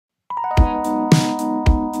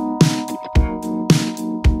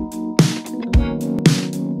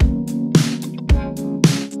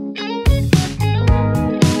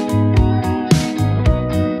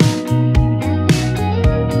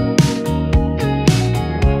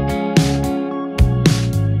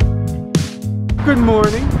Good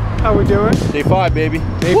morning. How we doing? Day 5, baby.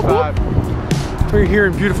 Day 5. We're here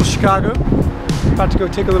in beautiful Chicago. About to go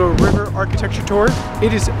take a little river architecture tour.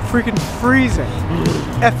 It is freaking freezing.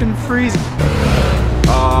 Effing freezing.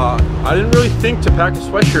 I didn't really think to pack a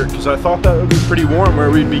sweatshirt because I thought that would be pretty warm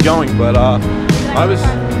where we'd be going, but I was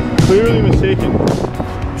clearly mistaken.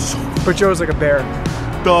 But Joe's like a bear.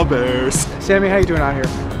 The Bears. Sammy, how you doing out here?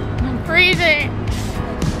 I'm freezing.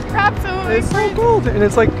 Absolutely It's so freezing. cold, and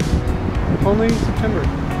it's like only September.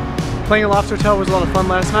 Playing at Loft Hotel was a lot of fun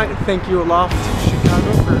last night. Thank you, Loft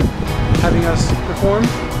Chicago, for having us perform.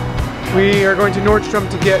 We are going to Nordstrom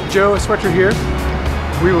to get Joe a sweatshirt here.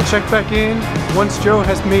 We will check back in once Joe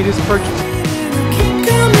has made his purchase.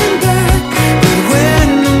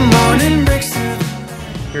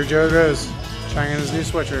 Here Joe goes, trying on his new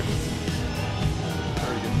sweatshirt.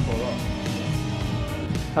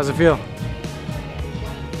 How's it feel?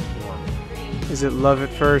 Is it love at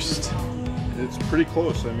first? It's pretty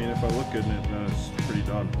close. I mean, if I look good in it, then it's pretty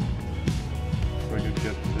done. If I could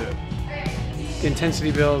get it. The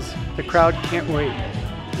intensity builds. The crowd can't wait.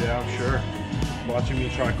 Yeah, I'm sure. Watching me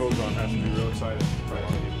try clothes on has to be real exciting.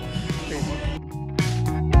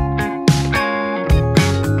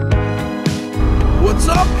 What's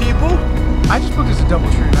up, people? I just booked as a double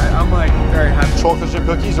tree night. I'm like very happy. Chocolate chip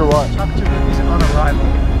cookies or what? Chocolate chip cookies on arrival.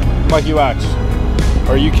 Mikey Wax.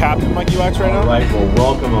 Are you Captain Mikey Wax right now? All right, well,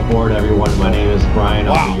 welcome aboard, everyone. My name is Brian.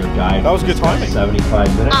 Wow. I'll be your guide. That was good timing.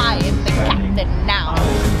 75 minutes. I am the captain now.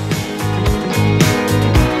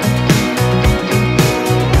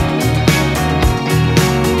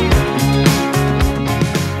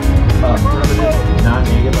 Permanent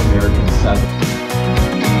non-Native American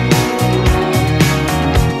 7.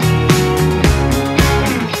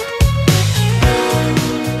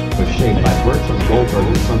 Was shaped by Bertram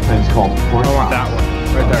Goldberg, sometimes called Corn I want that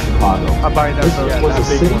one right there. Chicago. I'll buy that. This Yeah, was that a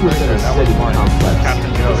big city one right within there. a That was city mine. complex.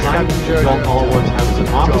 Captain Joe. Designed Captain to Joe. built all at one time as an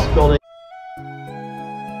office building.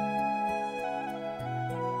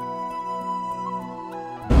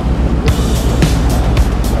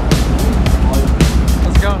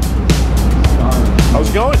 How's it going? How's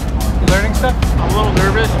it going? You learning stuff? I'm a little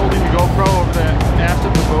nervous holding the GoPro over the mast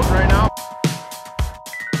of the boat right now.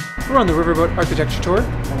 We're on the riverboat architecture tour,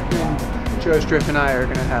 and Joe Striff and I are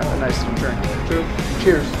going to have a nice little drink. Joe,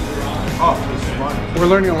 cheers. Oh, this is fun. We're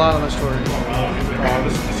learning a lot on this tour.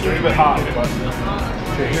 This is a bit hot, but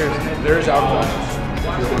there is alcohol.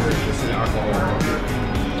 This is alcohol.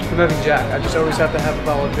 But nothing Jack. I just always have to have a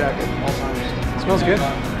bottle of Jack at all times. It smells good.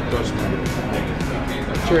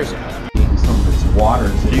 Cheers. Some of its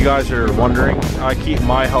waters. If you guys are wondering, I keep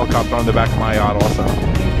my helicopter on the back of my yacht also.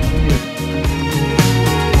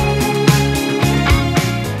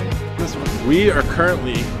 This one. We are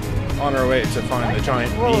currently on our way to find the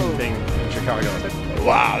giant bean thing in Chicago.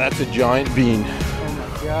 Wow, that's a giant bean.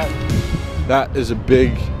 Oh my god. That is a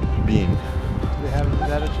big bean. Do they have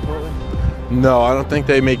that at Chipotle? No, I don't think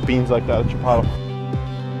they make beans like that at Chipotle.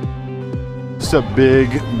 It's a big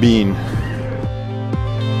bean.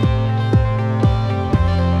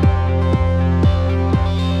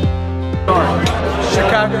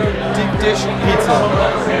 Chicago deep dish pizza.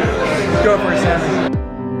 Go for it, Sammy.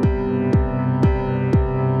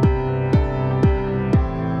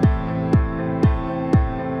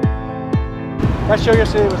 That show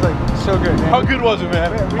yesterday was like so good, man. How good was it,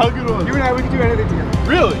 man? How good was it? You and I, we could do anything together.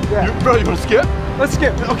 Really? Yeah. Bro, you want to skip? Let's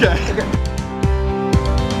skip. Okay.